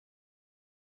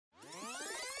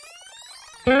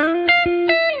Hey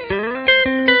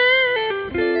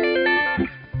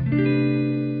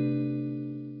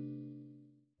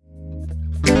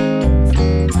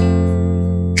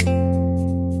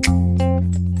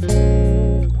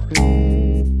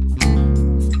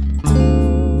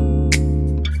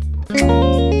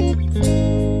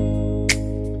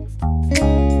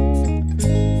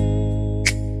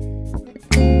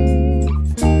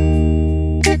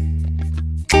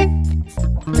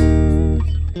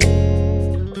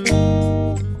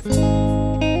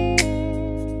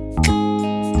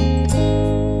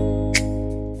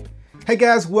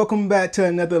guys, welcome back to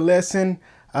another lesson.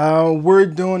 We're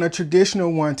doing a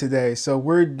traditional one today. So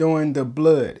we're doing the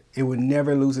blood. It would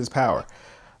never lose its power.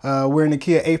 We're in the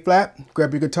key of A flat.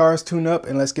 Grab your guitars, tune up,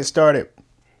 and let's get started.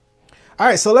 All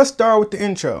right, so let's start with the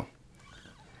intro.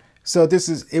 So this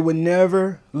is It Would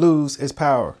Never Lose Its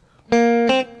Power.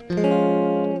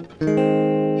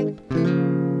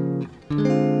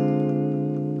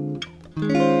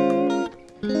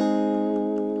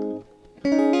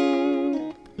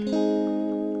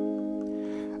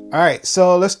 All right,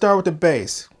 so let's start with the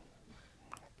bass.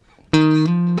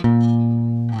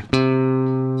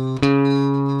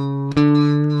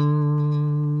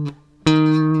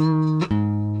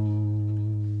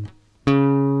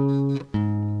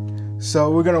 So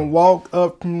we're gonna walk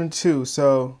up from the 2.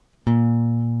 So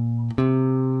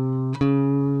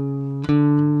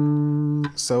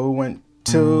we went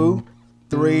 2,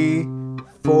 3,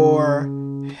 4,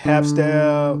 half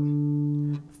step,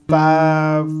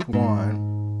 5, 1.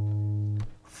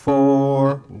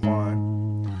 4,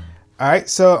 1. All right,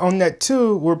 so on that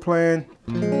 2, we're playing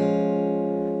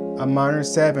a minor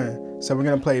 7. So we're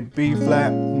gonna play B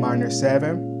flat minor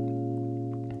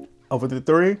 7 over the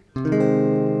 3.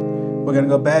 We're gonna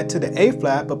go back to the A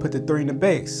flat, but put the 3 in the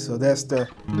bass. So that's the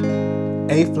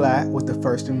A flat with the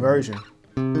first inversion.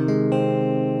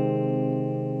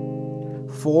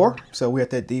 4, so we're at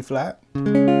that D flat.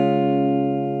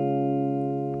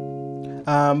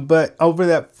 But over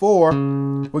that 4,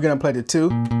 we're gonna play the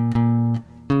 2.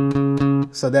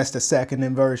 So that's the second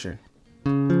inversion.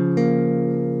 All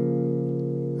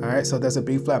right, so that's a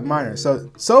B flat minor.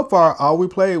 So far, all we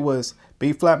played was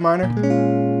B flat minor,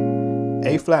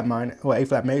 A flat minor, or A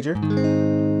flat major,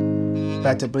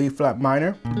 back to B flat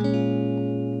minor,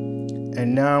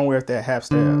 and now we're at that half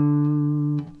step.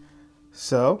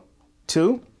 So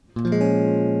 2,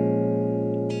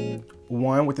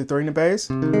 1 with the 3 in the bass,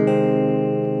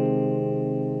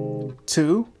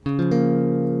 2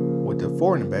 with the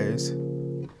 4 in the bass.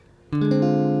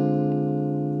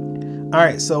 All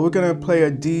right, so we're gonna play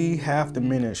a D half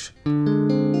diminished,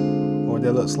 or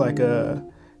that looks like a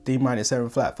D minor 7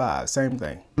 flat 5, same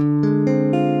thing.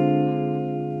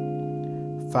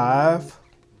 5.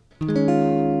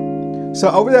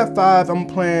 So over that 5, I'm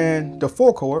playing the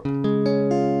 4 chord, but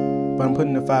I'm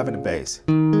putting the 5 in the bass.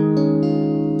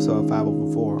 So a 5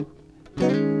 over 4.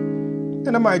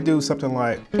 And I might do something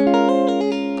like,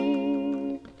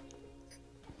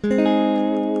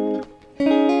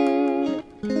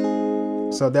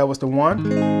 so that was the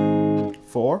 1,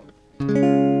 4,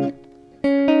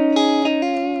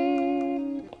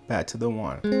 back to the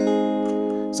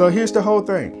 1. So here's the whole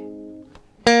thing.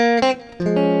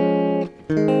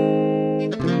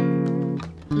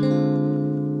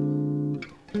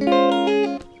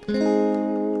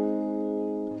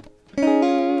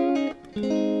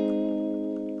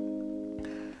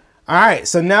 All right,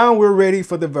 so now we're ready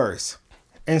for the verse.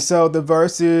 And so the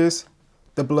verse is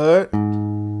the blood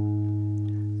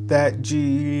that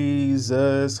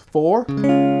Jesus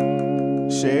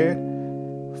shed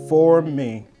for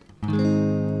me.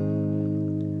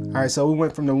 All right, so we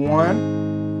went from the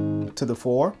 1 to the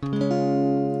 4,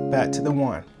 back to the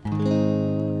 1.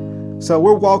 So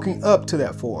we're walking up to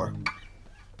that 4.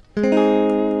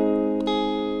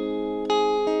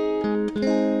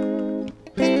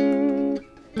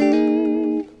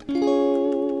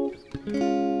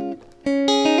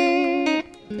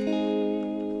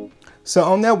 So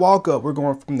on that walk up, we're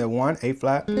going from the 1, A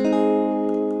flat, to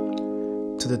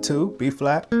the 2, B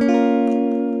flat.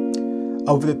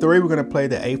 Over the 3, we're going to play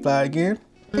the A flat again.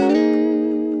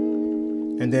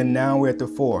 And then now we're at the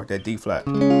 4, that D flat.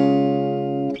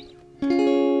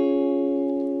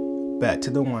 Back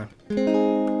to the 1.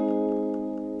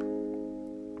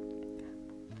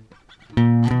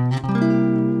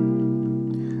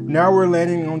 Now we're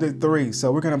landing on the 3,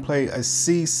 so we're going to play a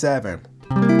C7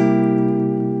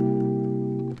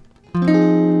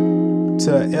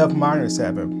 to F minor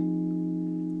 7,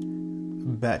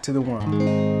 back to the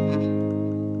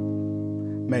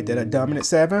 1. Make that a dominant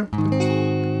 7.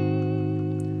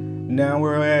 Now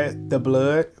we're at the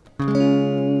blood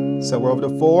So we're over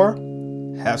the 4,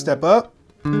 half step up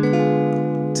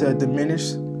to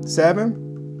diminished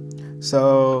 7.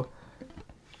 So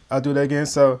I'll do that again.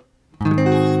 So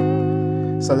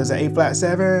there's an A flat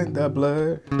 7, the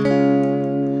blood,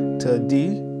 to a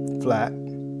D flat.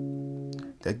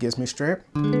 That gives me strength.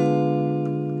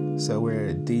 So we're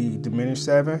at D diminished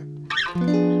 7.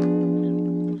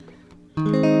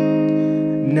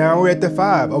 Now we're at the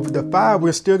 5. Over the 5,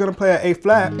 we're still gonna play an A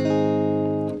flat,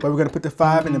 but we're gonna put the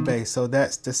 5 in the bass. So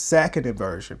that's the second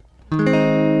inversion.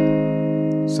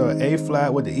 So A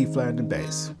flat with the E flat in the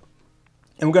bass.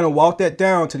 And we're gonna walk that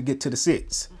down to get to the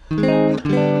 6.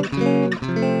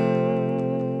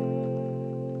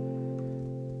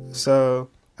 So,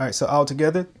 all right, so all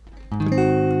together,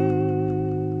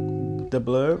 the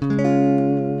blood,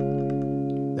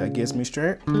 that gives me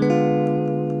strength.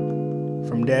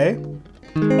 From day,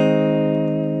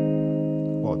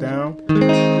 walk down.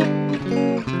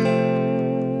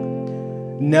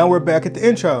 Now we're back at the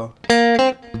intro.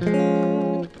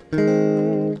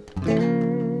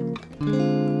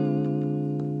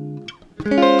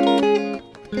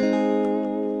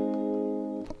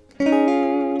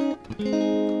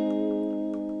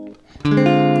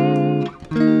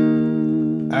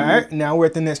 Alright, now we're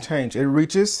at the next change. It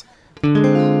reaches.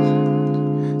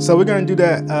 So we're going to do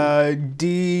that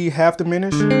D half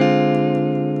diminished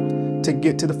to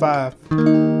get to the 5.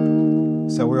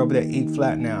 So we're over that E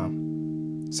flat now.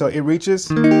 So it reaches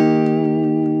to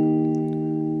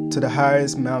the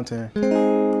highest mountain.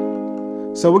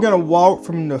 So we're going to walk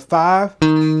from the 5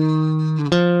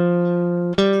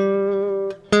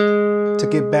 to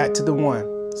get back to the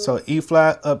 1. So E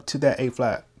flat up to that A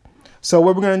flat. So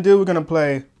what we're going to do, we're going to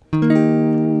play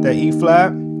that E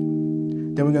flat,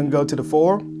 then we're going to go to the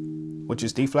 4, which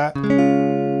is D flat,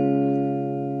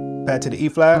 back to the E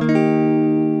flat,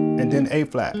 and then A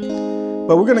flat.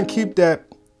 But we're going to keep that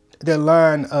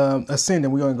line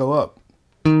ascending. We're going to go up.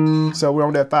 So we're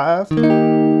on that 5 to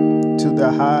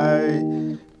the high.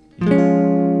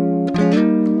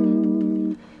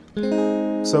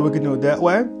 So we can do it that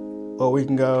way, or we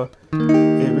can go,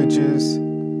 it reaches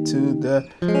to the.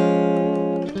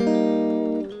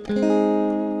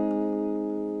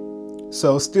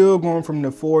 So still going from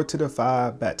the 4 to the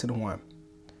 5 back to the 1.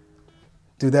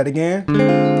 Do that again.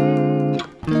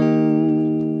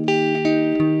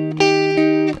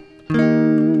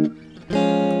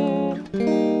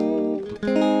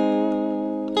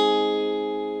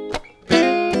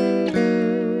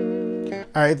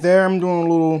 All right, there I'm doing a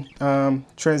little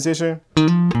transition.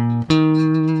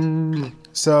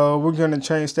 So we're gonna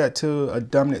change that to a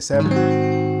dominant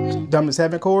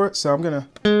 7 chord. So I'm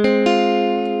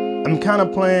kind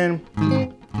of playing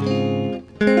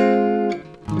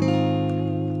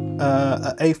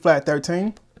a A flat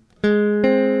 13.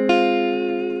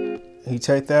 You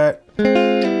take that,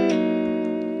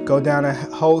 go down a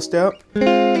whole step,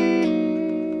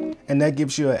 and that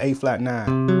gives you an A flat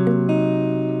 9.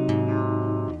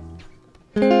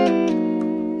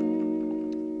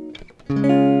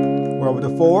 We're over the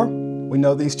 4. We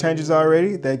know these changes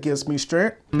already. That gives me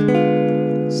strength.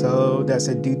 So that's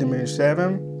a D diminished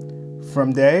 7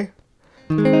 from day.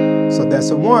 So that's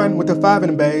a 1 with the 5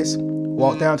 in the bass.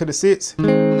 Walk down to the 6.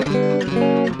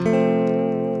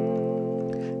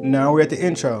 Now we're at the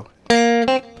intro.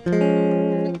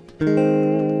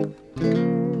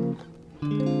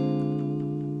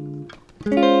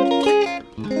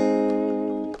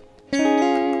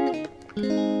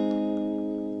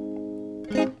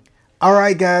 All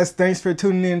right, guys, thanks for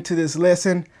tuning in to this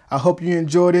lesson. I hope you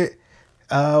enjoyed it.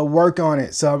 Work on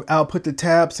it. So I'll put the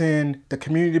tabs in the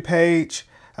community page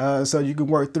so you can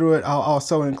work through it. I'll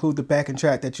also include the backing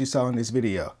track that you saw in this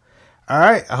video. All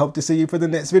right, I hope to see you for the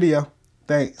next video.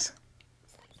 Thanks.